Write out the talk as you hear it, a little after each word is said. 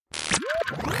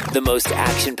The most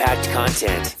action-packed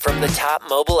content from the top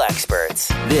mobile experts.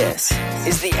 This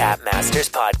is the App Masters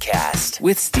Podcast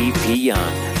with Steve P.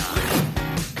 Young.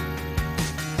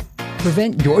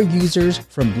 Prevent your users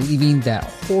from leaving that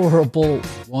horrible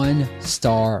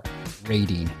 1-star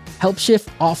rating. Helpshift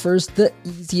offers the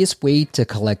easiest way to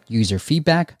collect user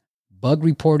feedback, bug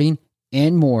reporting,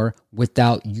 and more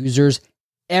without users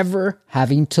ever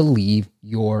having to leave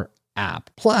your app.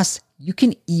 Plus, you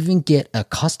can even get a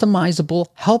customizable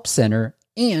help center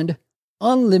and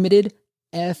unlimited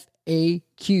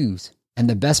FAQs. And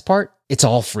the best part, it's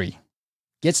all free.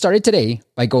 Get started today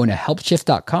by going to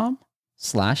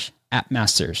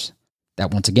helpshift.com/appmasters.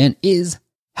 That once again is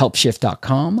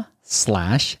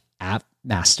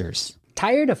helpshift.com/appmasters.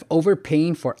 Tired of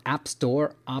overpaying for App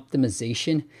Store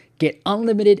optimization? Get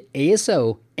unlimited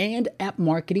ASO and app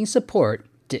marketing support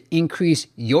to increase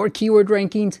your keyword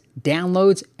rankings,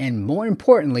 downloads, and more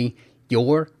importantly,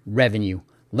 your revenue.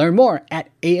 Learn more at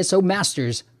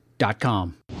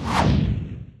asomasters.com.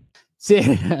 Sid,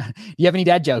 do you have any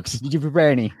dad jokes? Did you prepare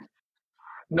any?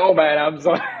 No, man, I'm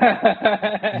sorry.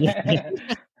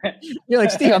 You're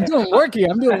like, Steve, I'm doing work here.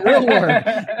 I'm doing real work.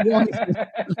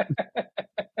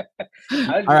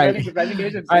 All right. The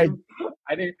presentation. All right.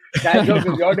 I think that joke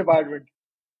is your department.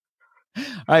 All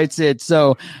right, Sid.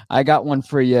 So I got one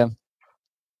for you.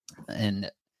 And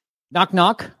knock,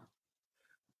 knock.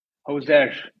 Who's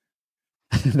there?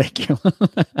 Thank you.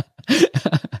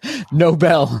 No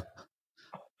bell.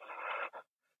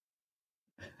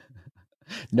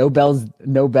 No bells.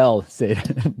 No bell,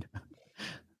 Sid.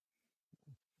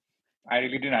 I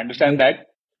really didn't understand that.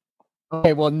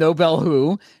 Okay, well, no bell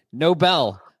who? No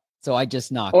bell. So I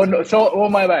just knocked. Oh no! Oh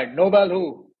my bad. Nobel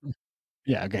who?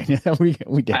 Yeah. Okay. we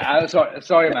did. I'm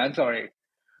sorry, man. Sorry.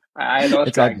 I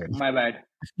lost track. My bad.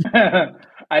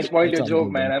 I spoiled your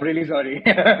joke, man. I'm really sorry.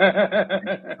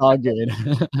 All good.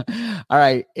 All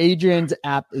right. Adrian's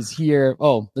app is here.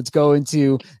 Oh, let's go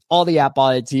into all the app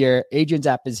audits here. Adrian's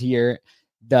app is here.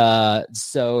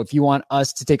 So if you want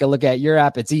us to take a look at your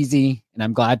app, it's easy. And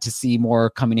I'm glad to see more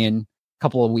coming in.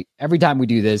 Couple of weeks. Every time we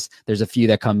do this, there's a few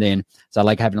that come in. So I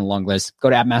like having a long list. Go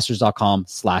to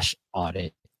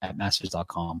appmasters.com/audit.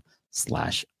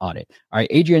 appmasters.com/audit. All right.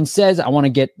 Adrian says, I want to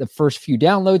get the first few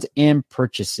downloads and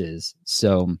purchases.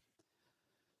 So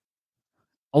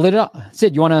I'll lead it off.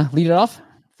 Sid, you want to lead it off?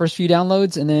 First few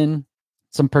downloads and then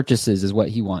some purchases is what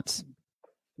he wants.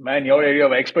 Man, your area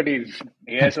of expertise.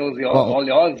 ASO's all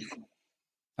yours.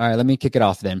 All right. Let me kick it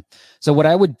off then. So what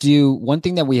I would do, one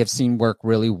thing that we have seen work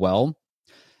really well,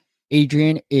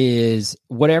 Adrian, is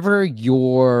whatever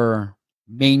your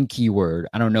main keyword.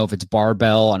 I don't know if it's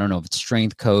barbell. I don't know if it's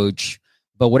strength coach,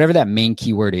 but whatever that main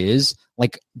keyword is,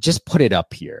 like just put it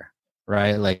up here,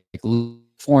 right? Like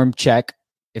form check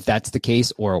if that's the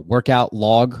case, or a workout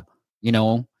log,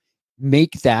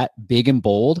 make that big and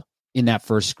bold in that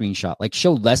first screenshot. Like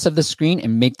show less of the screen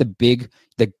and make the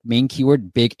main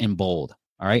keyword big and bold.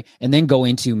 All right. And then go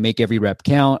into make every rep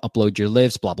count, upload your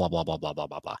lifts, blah, blah, blah, blah, blah, blah,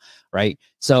 blah, blah. Right.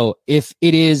 So if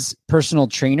it is personal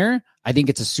trainer, I think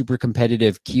it's a super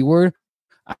competitive keyword.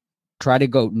 Try to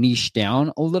go niche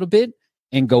down a little bit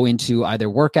and go into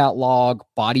either workout log,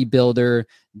 bodybuilder.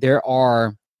 There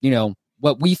are,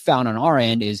 what we found on our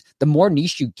end is the more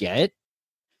niche you get,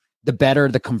 the better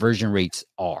the conversion rates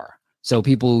are. So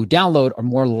people who download are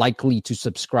more likely to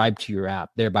subscribe to your app,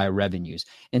 thereby revenues.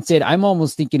 And Sid, I'm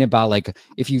almost thinking about like,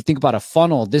 if you think about a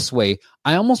funnel this way,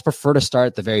 I almost prefer to start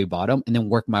at the very bottom and then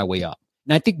work my way up.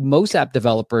 And I think most app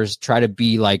developers try to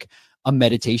be like a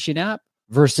meditation app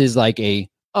versus like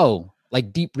deep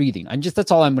breathing.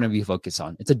 That's all I'm going to be focused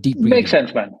on. It's a deep breathing. Makes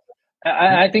sense, man.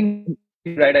 I think,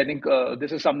 right. I think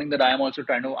this is something that I am also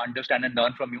trying to understand and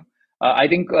learn from you. I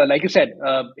think, like you said,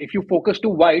 if you focus too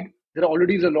wide, there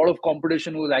already is a lot of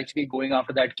competition who's actually going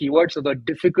after that keyword. So the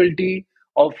difficulty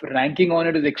of ranking on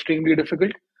it is extremely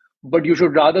difficult, but you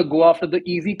should rather go after the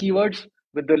easy keywords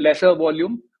with the lesser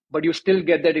volume, but you still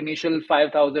get that initial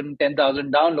 5,000,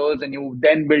 10,000 downloads, and you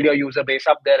then build your user base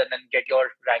up there and then get your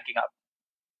ranking up.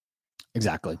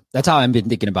 Exactly. That's how I've been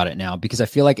thinking about it now, because I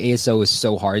feel like ASO is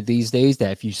so hard these days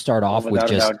that if you start off with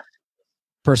just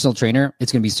personal trainer,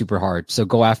 it's going to be super hard. So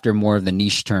go after more of the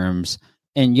niche terms.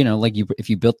 And, if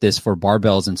you built this for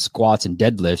barbells and squats and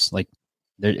deadlifts, like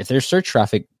if there's search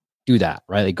traffic, do that,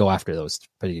 right? Like go after those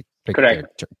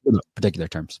particular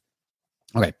terms.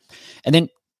 Okay. And then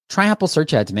try Apple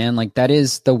search ads, man. Like that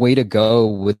is the way to go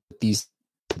with these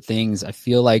things. I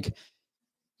feel like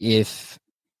if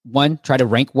try to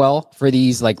rank well for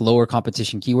these like lower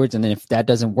competition keywords. And then if that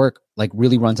doesn't work, like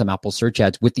really run some Apple search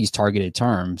ads with these targeted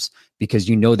terms, because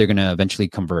they're going to eventually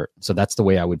convert. So that's the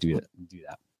way I would do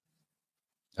that.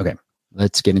 Okay.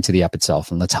 let's get into the app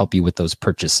itself and let's help you with those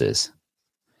purchases.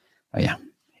 Oh yeah,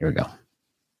 here we go.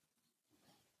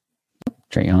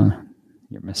 Try on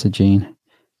your messaging.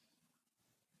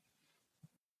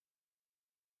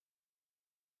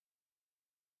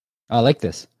 I like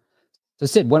this. So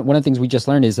Sid, one of the things we just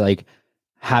learned is like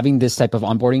having this type of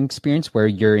onboarding experience where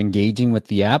you're engaging with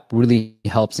the app really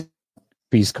helps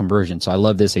increase conversion. So I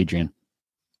love this, Adrian.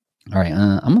 All right.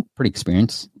 I'm a pretty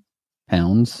experienced.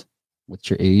 Pounds. What's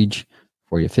your age?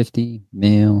 40 to 50,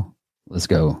 male. Let's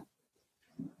go.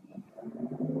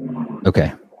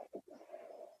 Okay. I'm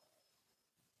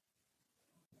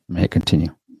going to hit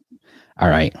continue. All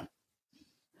right.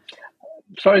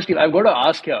 Sorry, Steve, I've got to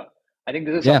ask here. I think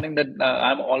this is something that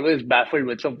I'm always baffled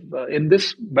with. So in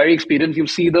this very experience, you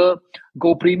see the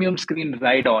Go Premium screen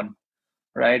right on,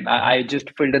 right? I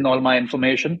just filled in all my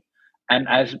information. And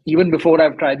as even before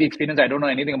I've tried the experience, I don't know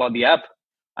anything about the app.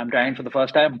 I'm trying for the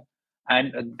first time.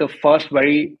 And the first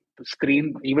very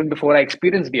screen, even before I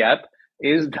experienced the app,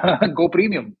 is the Go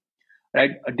Premium,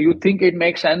 right? Do you think it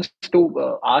makes sense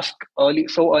to ask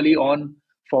so early on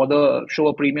for the show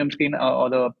a premium screen or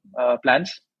the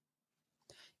plans?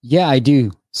 Yeah, I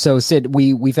do. So Sid,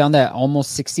 we found that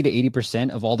almost 60 to 80%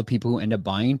 of all the people who end up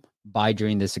buying buy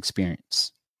during this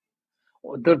experience.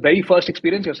 The very first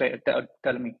experience you're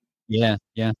telling me. Yeah.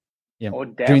 Oh,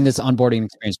 during this onboarding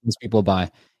experience, most people buy.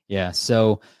 Yeah.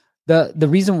 So the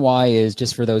reason why is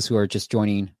just for those who are just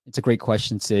joining. It's a great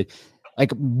question, Sid.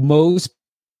 Like most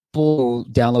people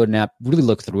download an app, really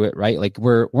look through it, right? Like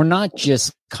we're not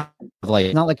just kind of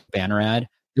like, not like a banner ad.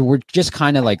 We're just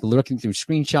kind of like looking through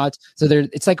screenshots. So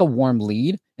it's like a warm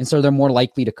lead. And so they're more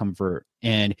likely to convert.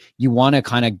 And you want to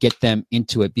kind of get them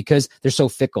into it because they're so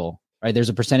fickle, right? There's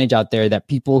a percentage out there that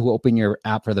people who open your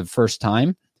app for the first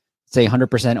time, say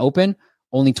 100% open,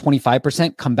 only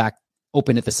 25% come back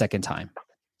open it the second time.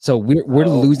 So we're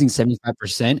losing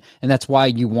 75%. And that's why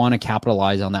you want to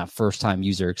capitalize on that first time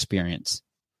user experience,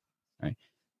 right?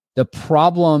 The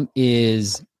problem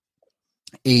is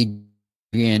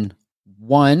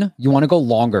one, you want to go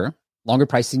longer. Longer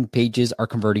pricing pages are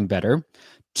converting better.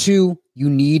 Two, you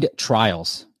need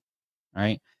trials,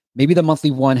 right? Maybe the monthly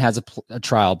one has a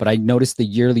trial, but I noticed the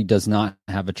yearly does not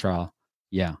have a trial.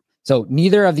 Yeah. So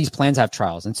neither of these plans have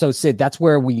trials. And so Sid, that's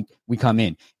where we come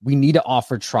in. We need to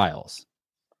offer trials.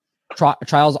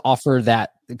 Trials offer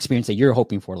that experience that you're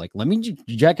hoping for. Like, let me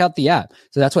check out the app.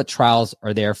 So that's what trials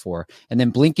are there for. And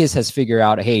then Blinkist has figured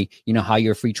out, hey, you know how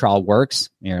your free trial works?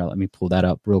 Here, let me pull that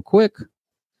up real quick.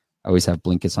 I always have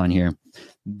Blinkist on here.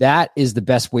 That is the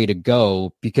best way to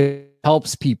go because it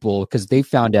helps people, because they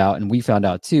found out, and we found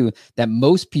out too, that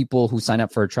most people who sign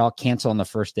up for a trial cancel on the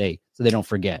first day so they don't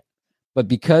forget. But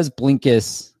because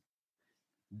Blinkist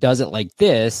does it like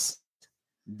this,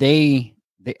 I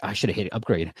should have hit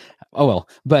upgrade. Oh well,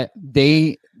 but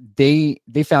they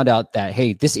found out that,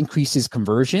 hey, this increases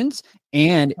conversions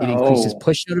and it increases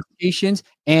push notifications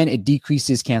and it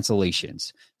decreases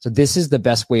cancellations. So this is the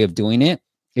best way of doing it.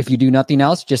 If you do nothing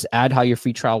else, just add how your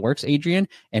free trial works, Adrian,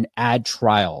 and add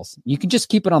trials. You can just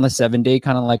keep it on the 7-day,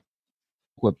 kind of like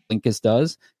what Blinkist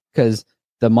does, because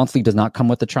the monthly does not come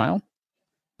with the trial,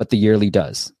 but the yearly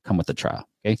does come with the trial.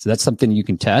 Okay, so that's something you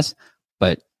can test,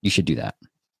 but you should do that.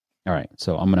 All right,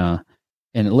 so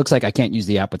and it looks like I can't use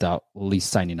the app without at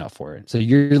least signing up for it. So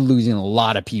you're losing a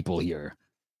lot of people here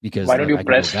because why don't you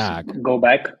press go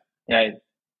back? Yeah.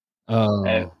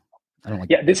 I don't like.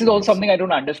 Yeah, this is also something I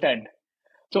don't understand.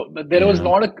 So there was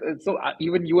not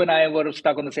even you and I were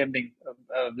stuck on the same thing.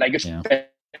 I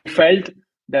felt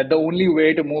that the only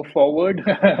way to move forward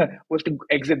was to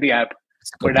exit the app,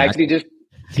 but actually just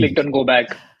clicked on go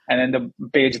back, and then the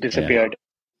page disappeared.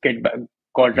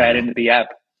 Got right into the app.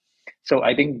 So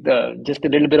I think just a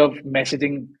little bit of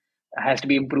messaging has to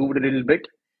be improved a little bit.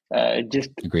 I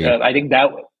think that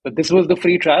this was the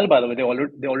free trial, by the way.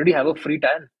 They already have a free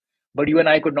trial, but you and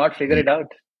I could not figure it out.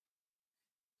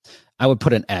 I would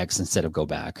put an X instead of go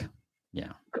back.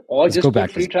 Yeah. Or just go back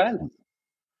free trial.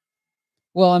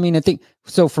 Well, I mean, I think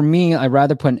so. For me, I'd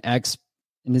rather put an X,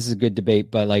 and this is a good debate,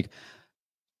 but like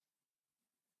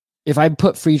if I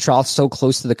put free trial so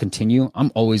close to the continue,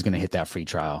 I'm always going to hit that free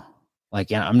trial.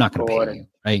 Like, yeah, I'm not going to pay you,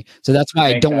 right? So that's why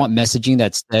I don't want messaging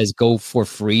that says go for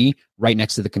free right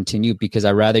next to the continue, because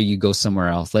I'd rather you go somewhere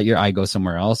else. Let your eye go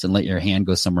somewhere else and let your hand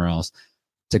go somewhere else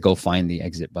to go find the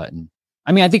exit button.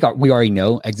 I mean, I think we already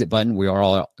know exit button. We are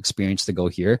all experienced to go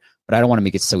here, but I don't want to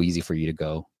make it so easy for you to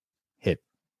go hit.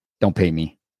 Don't pay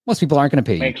me. Most people aren't going to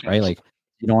pay you, right? Like,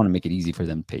 you don't want to make it easy for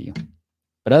them to pay you.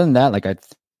 But other than that, like, I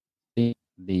think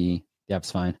the app's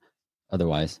fine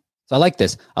otherwise. So I like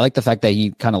this. I like the fact that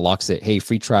he kind of locks it. Hey,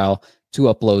 free trial 2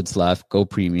 uploads left, go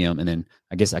premium, and then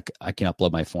I guess I can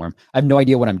upload my form. I have no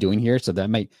idea what I'm doing here, so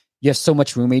you have so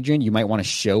much room, Adrian. You might want to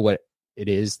show what it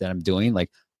is that I'm doing.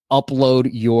 Like upload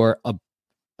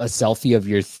a selfie of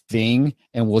your thing,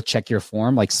 and we'll check your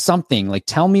form. Like something. Like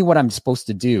tell me what I'm supposed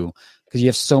to do, because you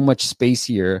have so much space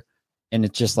here, and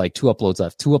it's just like 2 uploads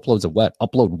left. 2 uploads of what?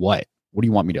 Upload what? What do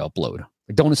you want me to upload?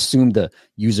 Like, don't assume the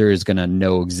user is gonna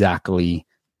know exactly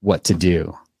what to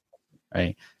do,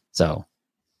 right? So.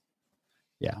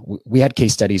 Yeah, we had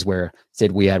case studies where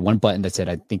said we had one button that said,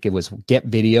 I think it was get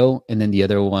video. And then the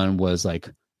other one was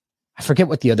like, I forget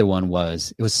what the other one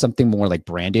was. It was something more like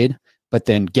branded, but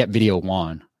then get video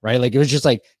won, right? Like it was just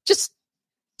like, just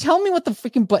tell me what the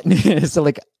freaking button is. So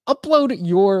like upload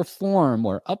your form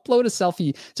or upload a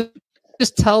selfie. So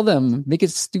just tell them, make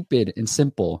it stupid and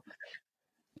simple.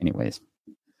 Anyways.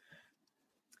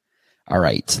 All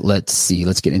right, let's see.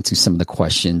 Let's get into some of the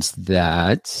questions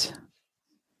that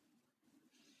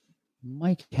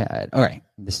Mike had. All right.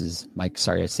 This is Mike.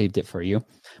 Sorry, I saved it for you.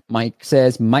 Mike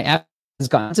says, my app has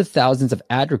gotten tens of thousands of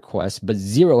ad requests, but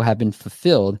 0 have been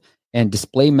fulfilled and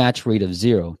display match rate of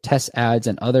 0. Test ads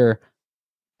and all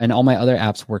my other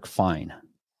apps work fine.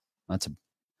 I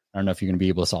don't know if you're going to be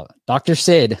able to solve it. Dr.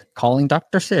 Sid, calling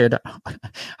Dr. Sid.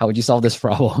 How would you solve this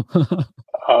problem?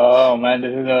 Oh man,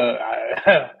 this is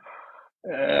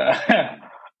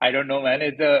I don't know, man.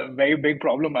 It's a very big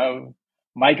problem.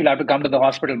 Mike, you'll have to come to the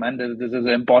hospital, man. This is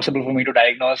impossible for me to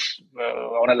diagnose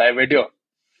on a live video.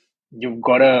 You've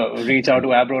got to reach out to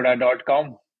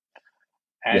approdad.com,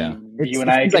 and you and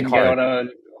I can get on a.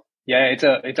 Yeah, it's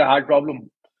a hard problem.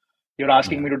 You're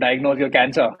asking me to diagnose your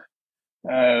cancer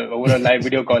over a live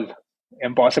video call.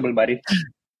 Impossible, buddy.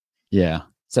 Yeah.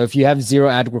 So if you have 0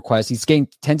 ad requests, he's getting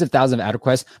tens of thousands of ad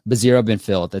requests, but 0 have been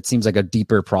filled. That seems like a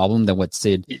deeper problem than what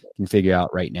Sid can figure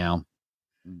out right now.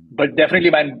 But definitely,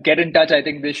 man, get in touch. I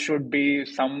think this should be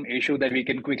some issue that we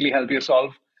can quickly help you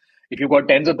solve. If you've got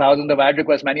tens of thousands of ad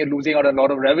requests, man, you're losing out on a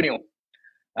lot of revenue.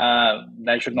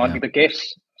 That should not be the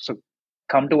case. So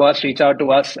come to us, reach out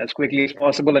to us as quickly as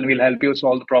possible, and we'll help you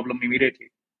solve the problem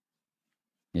immediately.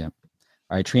 Yeah.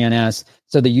 All right. Trian asks,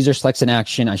 so the user selects an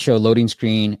action, I show a loading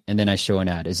screen, and then I show an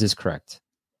ad. Is this correct?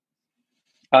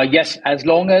 Yes, as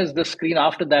long as the screen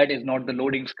after that is not the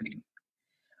loading screen.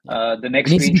 The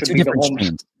next screen should be the home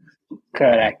screen.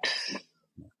 Correct.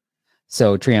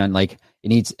 So Trian, like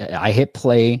I hit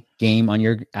play game on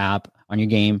your app, on your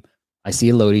game. I see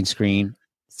a loading screen,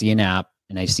 see an app,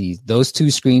 and I see those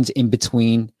 2 screens in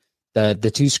between. The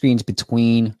 2 screens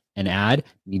between an ad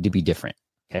need to be different.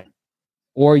 Okay.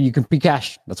 Or you can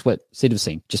pre-cache. That's what Sid was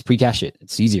saying. Just pre-cache it.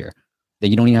 It's easier.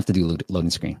 Then you don't even have to do loading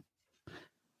screen.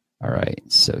 All right.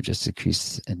 So just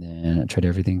decrease, and then I tried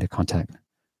everything to contact.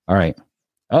 All right.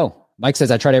 Oh, Mike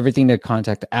says, I tried everything to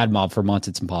contact AdMob for months.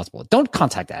 It's impossible. Don't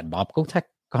contact AdMob. Go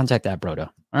contact AdBroda.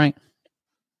 All right.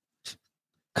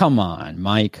 Come on,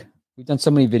 Mike. We've done so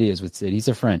many videos with Sid. He's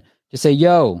a friend. Just say,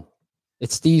 yo,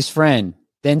 it's Steve's friend.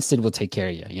 Then Sid will take care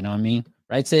of you. You know what I mean?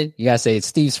 Right, Sid? You got to say, it's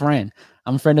Steve's friend.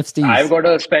 I'm a friend of Steve's. I've got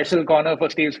a special corner for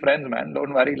Steve's friends, man.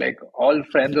 Don't worry. Like, all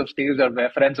friends of Steve's are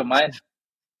friends of mine.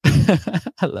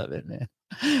 I love it, man.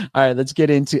 All right, let's get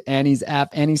into Annie's app.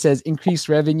 Annie says, increase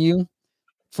revenue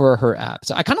for her app.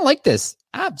 So I kind of like this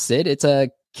app, Sid. It's a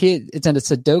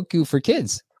Sudoku for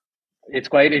kids. It's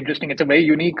quite interesting. It's a very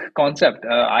unique concept.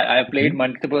 I've played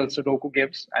multiple Sudoku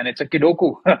games, and it's a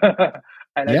Kidoku.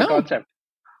 I like the concept.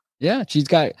 Yeah, she's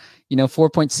got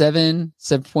 4.7,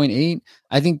 7.8.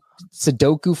 I think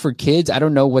Sudoku for kids. I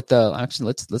don't know what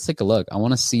let's take a look. I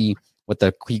want to see what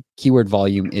the keyword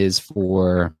volume is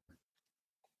for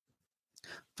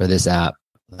this app.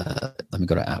 Let me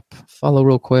go to app follow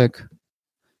real quick.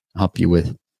 I'll help you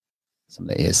with some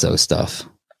of the ASO stuff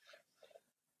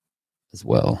as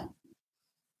well.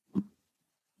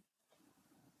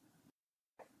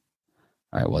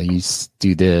 All right, well, you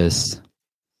do this.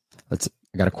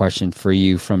 I got a question for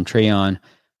you from Trayon.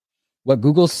 What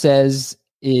Google says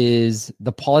is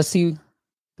the policy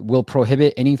will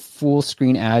prohibit any full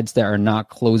screen ads that are not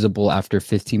closable after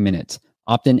 15 minutes.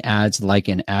 Opt-in ads like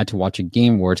an ad to watch a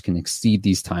game awards can exceed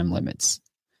these time limits.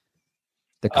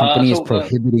 The company is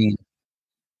prohibiting.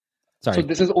 So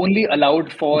this is only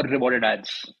allowed for rewarded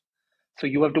ads. So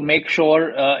you have to make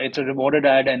sure it's a rewarded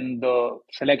ad, and the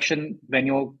selection, when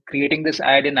you're creating this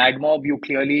ad in AdMob, you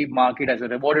clearly mark it as a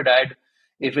rewarded ad.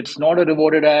 If it's not a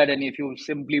rewarded ad, and if you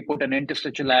simply put an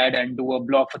interstitial ad and do a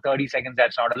block for 30 seconds,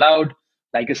 that's not allowed.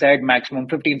 Like you said, maximum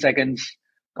 15 seconds,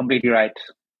 completely right.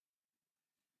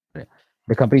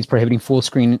 The company is prohibiting full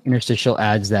screen interstitial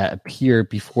ads that appear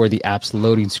before the app's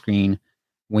loading screen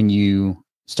when you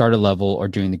start a level or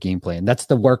during the gameplay. And that's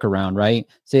the workaround, right?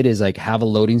 Sid is like have a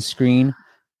loading screen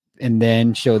and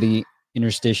then show the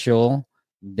interstitial,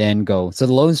 then go. So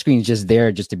the loading screen is just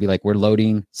there just to be like, we're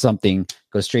loading something,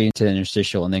 go straight into the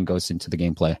interstitial and then goes into the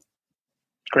gameplay.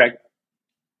 Correct.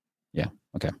 Yeah.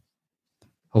 Okay.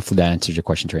 Hopefully that answers your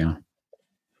question, Trayon.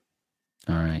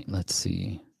 All right. Let's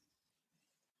see.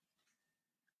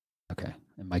 Okay.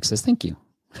 And Mike says, thank you.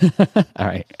 All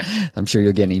right. I'm sure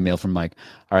you'll get an email from Mike.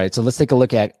 All right. So let's take a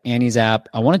look at Annie's app.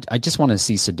 I just want to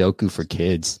see Sudoku for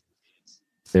kids.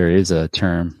 There is a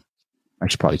term. I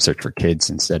should probably search for kids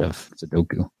instead of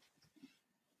Sudoku.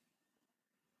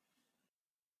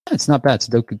 It's not bad.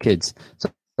 Sudoku kids.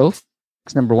 So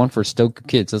it's number one for Sudoku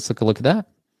kids. Let's take a look at that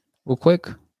real quick.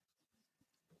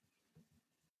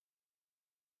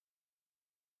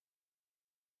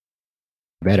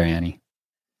 Better, Annie.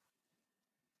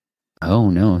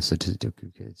 Oh no, so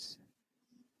Sudoku kids.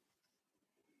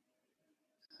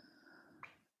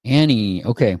 Annie,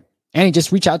 okay. Annie,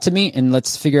 just reach out to me and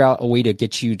let's figure out a way to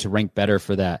get you to rank better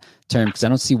for that term, because I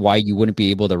don't see why you wouldn't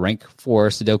be able to rank for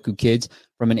Sudoku kids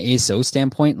from an ASO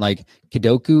standpoint. Like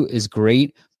Kidoku is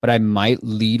great, but I might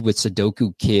lead with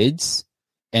Sudoku kids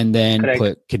and then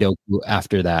put Kidoku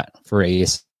after that for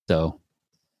ASO.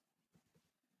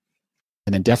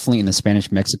 And then definitely in the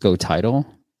Spanish Mexico title,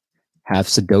 have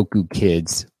Sudoku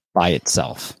kids by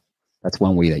itself. That's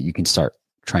one way that you can start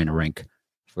trying to rank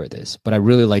for this. But I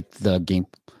really like the game.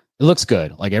 It looks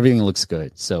good. Like everything looks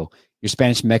good. So your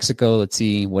Spanish Mexico, let's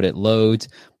see what it loads.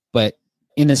 But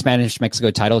in the Spanish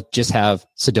Mexico title, just have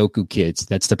Sudoku kids.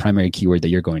 That's the primary keyword that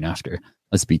you're going after.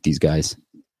 Let's beat these guys.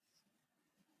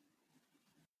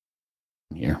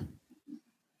 Here.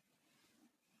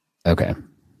 Okay.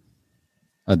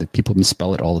 Oh, the people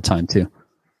misspell it all the time too.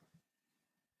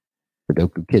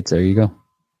 Sudoku kids. There you go.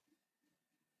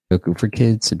 Sudoku for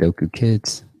kids. Sudoku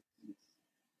kids.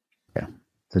 Yeah.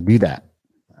 So do that.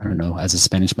 I don't know. As a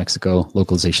Spanish Mexico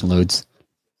localization loads.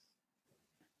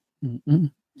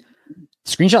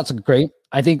 Screenshots are great.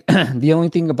 I think the only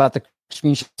thing about the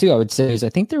screenshot too, I would say, is I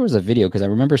think there was a video because I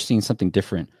remember seeing something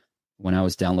different when I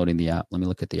was downloading the app. Let me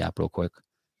look at the app real quick.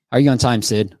 How are you on time,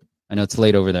 Sid? I know it's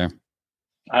late over there.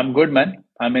 I'm good, man.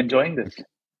 I'm enjoying this.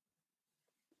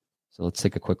 So let's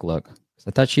take a quick look.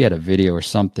 I thought she had a video or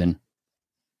something.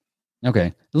 Okay.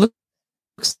 It looks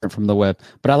different from the web,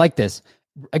 but I like this.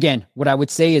 Again, what I would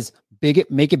say is make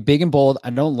it big and bold. I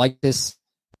don't like this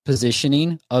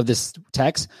positioning of this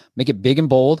text. Make it big and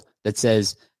bold that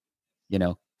says,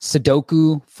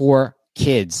 Sudoku for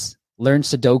kids. Learn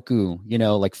Sudoku,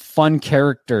 like fun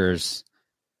characters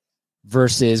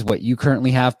versus what you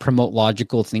currently have, promote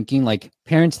logical thinking. Like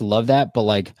parents love that, but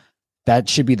like that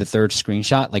should be the third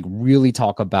screenshot. Like really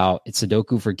talk about it's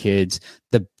Sudoku for kids.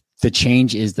 The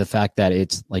change is the fact that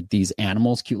it's like these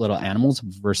animals, cute little animals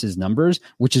versus numbers,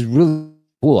 which is really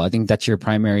cool. I think that's your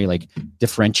primary like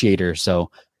differentiator. So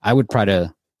I would try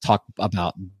to talk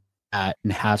about that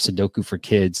and have Sudoku for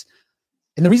kids.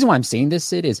 And the reason why I'm saying this,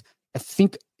 Sid, is I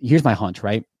think here's my hunch,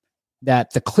 right?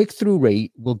 That the click-through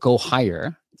rate will go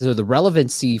higher. So the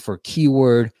relevancy for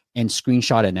keyword and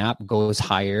screenshot and app goes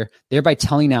higher, thereby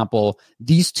telling Apple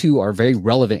these two are very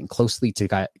relevant and closely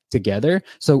together.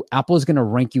 So Apple is going to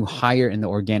rank you higher in the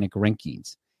organic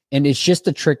rankings. And it's just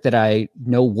a trick that I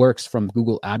know works from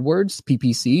Google AdWords,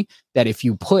 PPC, that if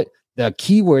you put the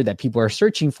keyword that people are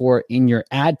searching for in your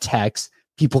ad text,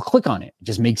 people click on it. It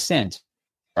just makes sense,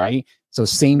 right? So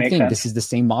same thing. Sense. This is the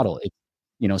same model.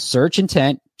 Search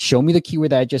intent, show me the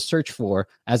keyword that I just searched for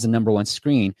as the number one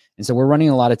screen. And so we're running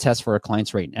a lot of tests for our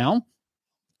clients right now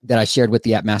that I shared with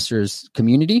the App Masters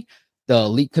community, the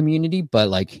elite community. But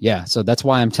so that's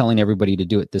why I'm telling everybody to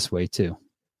do it this way too.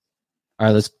 All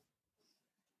right,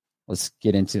 let's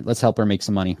help her make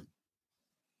some money.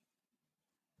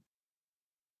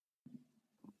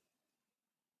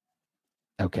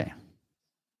 Okay.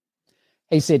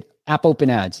 Hey, Sid, App Open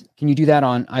Ads. Can you do that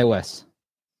on iOS?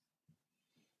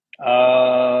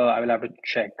 I will have to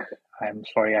check. I'm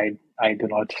sorry,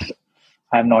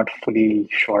 I'm not fully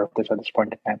sure of this at this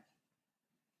point in time.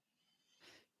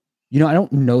 I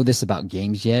don't know this about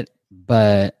games yet,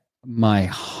 but my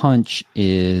hunch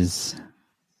is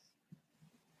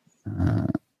I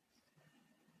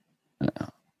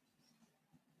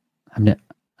don't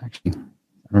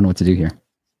know what to do here.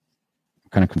 I'm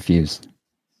kind of confused.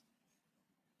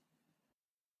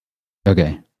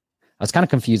 Okay. I was kind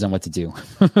of confused on what to do.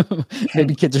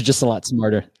 Maybe kids are just a lot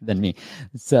smarter than me.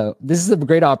 So this is a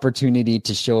great opportunity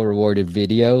to show a rewarded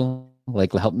video,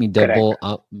 like help me double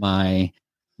up my,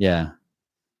 yeah.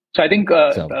 So I think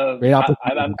I'm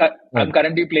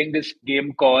currently playing this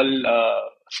game called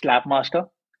Slapmaster.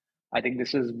 I think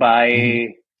this is by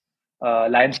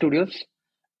Lion Studios,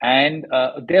 and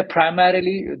they're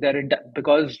primarily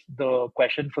because the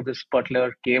question for this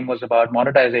particular game was about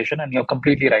monetization, and you're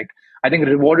completely right. I think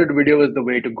rewarded video is the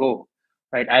way to go,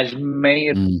 right? As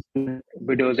many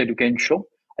videos that you can show,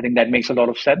 I think that makes a lot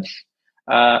of sense.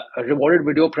 A rewarded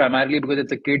video primarily because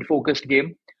it's a kid-focused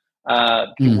game.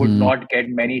 You would not get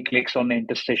many clicks on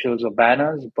interstitials or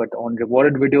banners, but on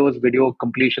rewarded videos, video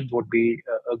completions would be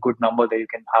a good number that you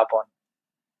can harp on.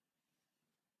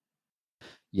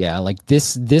 Yeah, like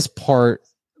this part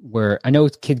where I know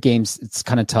kid games, it's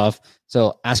kind of tough.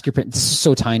 So ask your parents. This is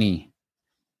so tiny.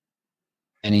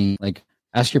 Annie, like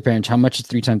ask your parents how much is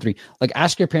 3 times 3. Like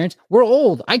ask your parents. We're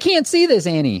old. I can't see this,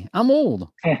 Annie. I'm old.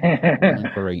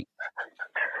 Great.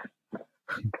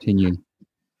 Continue.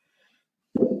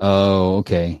 Oh,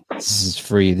 okay. This is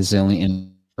free. This is only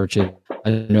in purchase. I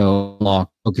don't know.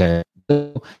 Lock. Okay.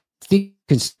 So I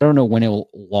don't know when it will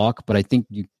lock, but I think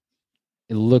it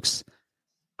looks.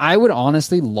 I would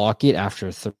honestly lock it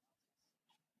after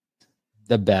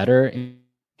the better.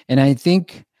 And I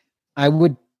think I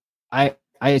would, I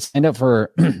signed up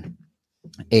for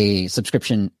a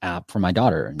subscription app for my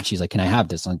daughter, and she's like, can I have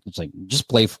this? And it's like, just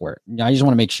play for it. I just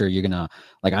want to make sure you're going to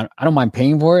like, I don't mind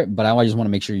paying for it, but I just want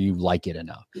to make sure you like it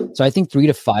enough. So I think 3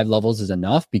 to 5 levels is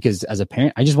enough because as a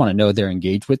parent, I just want to know they're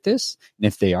engaged with this. And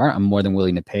if they are, I'm more than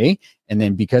willing to pay. And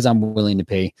then because I'm willing to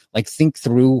pay, like think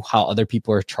through how other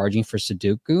people are charging for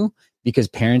Sudoku, because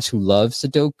parents who love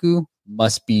Sudoku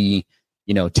must be,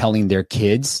 telling their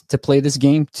kids to play this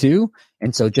game too.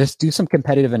 And so just do some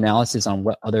competitive analysis on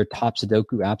what other top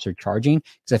Sudoku apps are charging.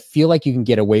 Because I feel like you can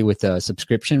get away with a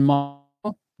subscription model.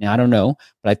 Now, I don't know,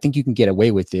 but I think you can get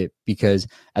away with it because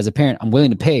as a parent, I'm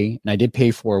willing to pay. And I did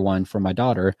pay for one for my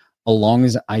daughter, as long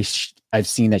as I've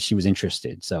seen that she was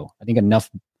interested. So I think enough,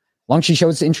 as long as she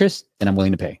shows interest, then I'm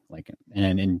willing to pay. Like,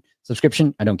 and in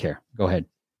subscription, I don't care. Go ahead.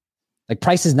 Like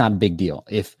price is not a big deal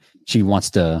if she wants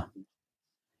to.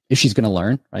 If she's going to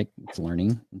learn, right? It's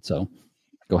learning. And so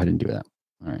go ahead and do that.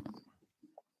 All right.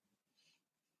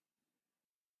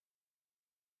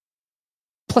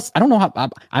 Plus, I don't know how,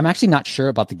 I'm actually not sure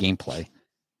about the gameplay.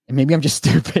 And maybe I'm just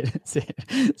stupid.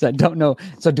 So I don't know.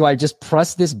 So do I just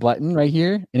press this button right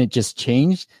here and it just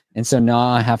changed? And so now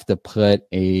I have to put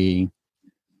a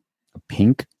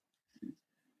pink.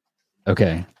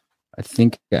 Okay. I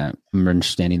think I'm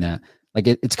understanding that. Like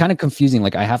it's kind of confusing.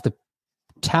 Like I have to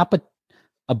tap a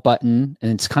button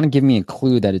and it's kind of giving me a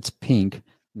clue that it's pink,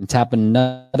 and tap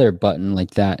another button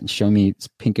like that and show me it's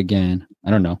pink again.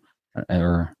 I don't know.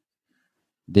 Or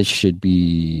this should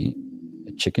be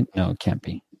a chicken. No, it can't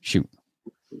be. Shoot.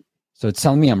 So it's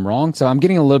telling me I'm wrong. So I'm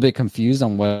getting a little bit confused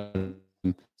on what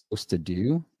I'm supposed to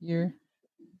do here.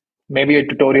 Maybe a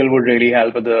tutorial would really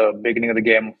help at the beginning of the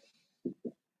game.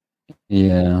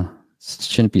 Yeah. It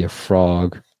shouldn't be a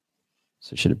frog.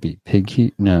 So should it be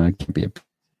pig? No, it can't be a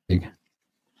pig.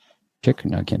 Chick?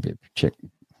 No, it can't be a chick.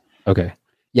 Okay.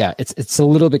 Yeah, it's a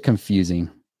little bit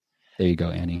confusing. There you go,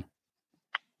 Annie.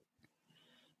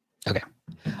 Okay.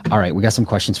 All right, we got some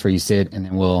questions for you, Sid, and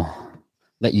then we'll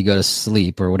let you go to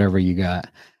sleep or whatever you got.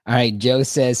 All right, Joe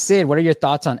says, Sid, what are your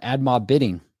thoughts on AdMob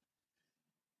bidding?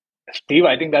 Steve,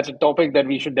 I think that's a topic that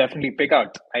we should definitely pick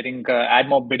out. I think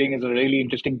AdMob bidding is a really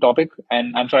interesting topic.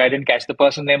 And I'm sorry I didn't catch the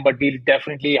person's name, but we'll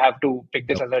definitely have to pick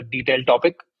this as a detailed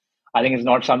topic. I think it's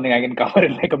not something I can cover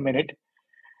in like a minute.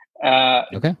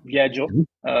 Okay. Yeah, Joe.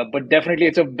 But definitely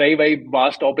it's a very, very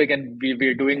vast topic, and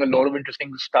we're doing a lot of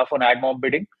interesting stuff on AdMob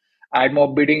bidding.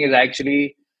 AdMob bidding is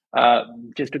actually,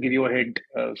 just to give you a hint,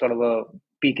 sort of a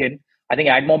peek in, I think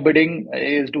AdMob bidding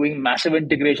is doing massive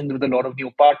integrations with a lot of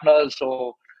new partners.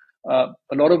 So a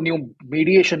lot of new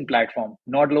mediation platform,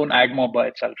 not alone AdMob by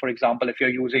itself. For example, if you're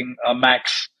using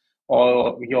Max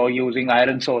or you're using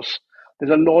IronSource,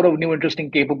 there's a lot of new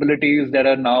interesting capabilities that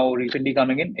are now recently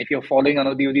coming in. If you're following one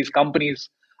of these companies,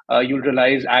 you'll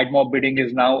realize AdMob bidding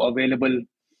is now available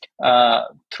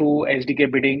through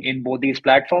SDK bidding in both these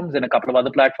platforms and a couple of other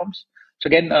platforms. So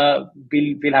again,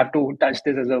 we'll have to touch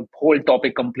this as a whole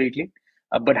topic completely,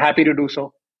 but happy to do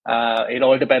so. It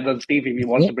all depends on Steve if he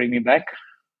wants to bring me back.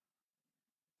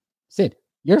 Sid,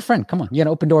 you're a friend. Come on. You got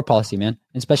an open door policy, man.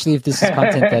 Especially if this is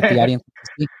content that the audience wants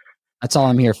to see. That's all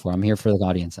I'm here for. I'm here for the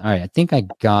audience. All right. I think I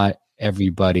got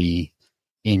everybody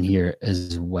in here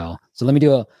as well. So let me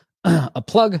do a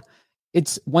plug.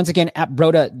 It's once again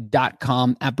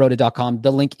appbroda.com, appbroda.com.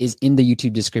 The link is in the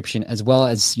YouTube description, as well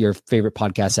as your favorite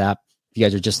podcast app. If you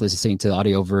guys are just listening to the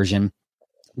audio version,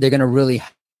 they're going to really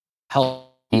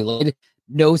help you.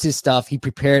 knows his stuff. He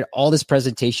prepared all this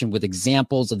presentation with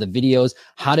examples of the videos,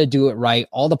 how to do it right,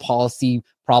 all the policy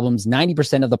problems.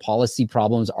 90% of the policy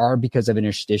problems are because of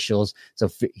interstitials. So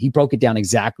he broke it down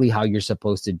exactly how you're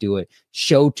supposed to do it.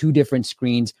 Show 2 different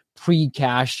screens,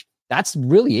 pre-cache. That's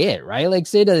really it, right? Like,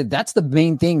 Sid, that's the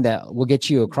main thing that will get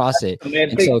you across it.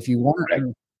 And so if you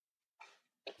want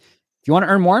to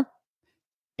earn more,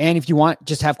 and if you want,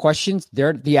 just have questions,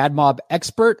 they're the AdMob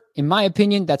expert. In my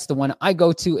opinion, that's the one I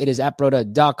go to. It is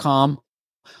appbroda.com.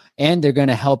 And they're going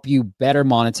to help you better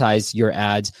monetize your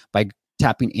ads by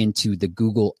tapping into the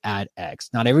Google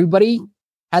AdX. Not everybody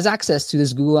has access to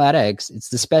this Google AdX. It's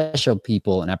the special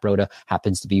people, and AppBroda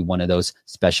happens to be one of those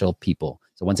special people.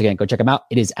 So once again, go check them out.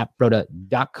 It is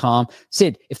appbroda.com.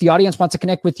 Sid, if the audience wants to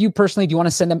connect with you personally, do you want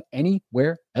to send them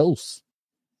anywhere else?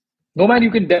 No, man,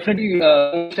 you can definitely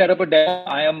set up a demo.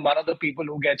 I am one of the people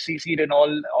who gets CC'd in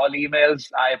all emails.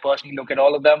 I personally look at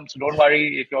all of them. So don't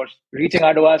worry, if you're reaching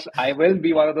out to us, I will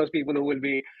be one of those people who will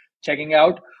be checking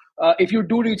out. If you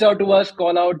do reach out to us,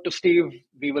 call out to Steve.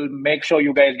 We will make sure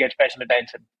you guys get special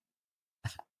attention.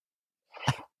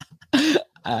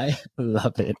 I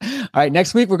love it. All right.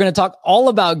 Next week, we're going to talk all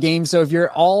about games. So if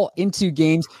you're all into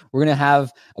games, we're going to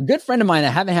have a good friend of mine I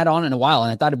haven't had on in a while,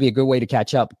 and I thought it'd be a good way to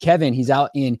catch up. Kevin, he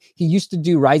used to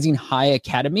do Rising High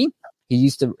Academy.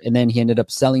 And then he ended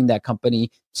up selling that company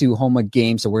to Homa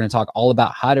Games. So we're going to talk all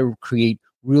about how to create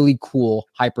really cool,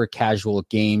 hyper casual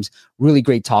games. Really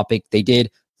great topic. They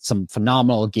did some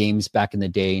phenomenal games back in the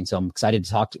day. And so I'm excited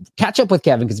to catch up with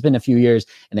Kevin because it's been a few years,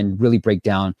 and then really break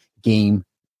down game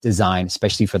design,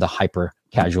 especially for the hyper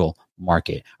casual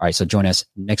market. All right. So join us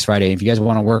next Friday. If you guys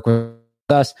want to work with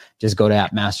us, just go to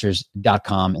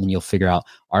appmasters.com and you'll figure out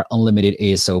our unlimited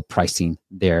ASO pricing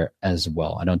there as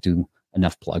well. I don't do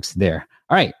enough plugs there.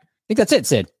 All right. I think that's it,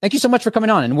 Sid. Thank you so much for coming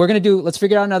on. And let's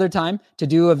figure out another time to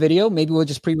do a video. Maybe we'll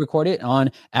just pre-record it on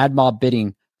AdMob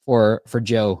bidding for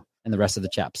Joe and the rest of the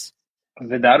chaps.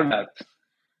 Without a doubt.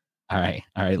 All right.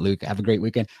 All right, Luke. Have a great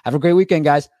weekend. Have a great weekend,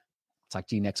 guys. Talk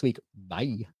to you next week.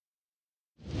 Bye.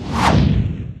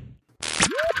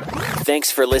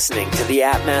 Thanks for listening to the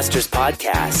App Masters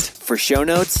podcast. For show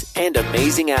notes and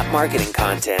amazing app marketing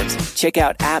content, check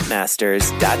out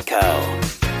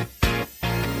appmasters.co.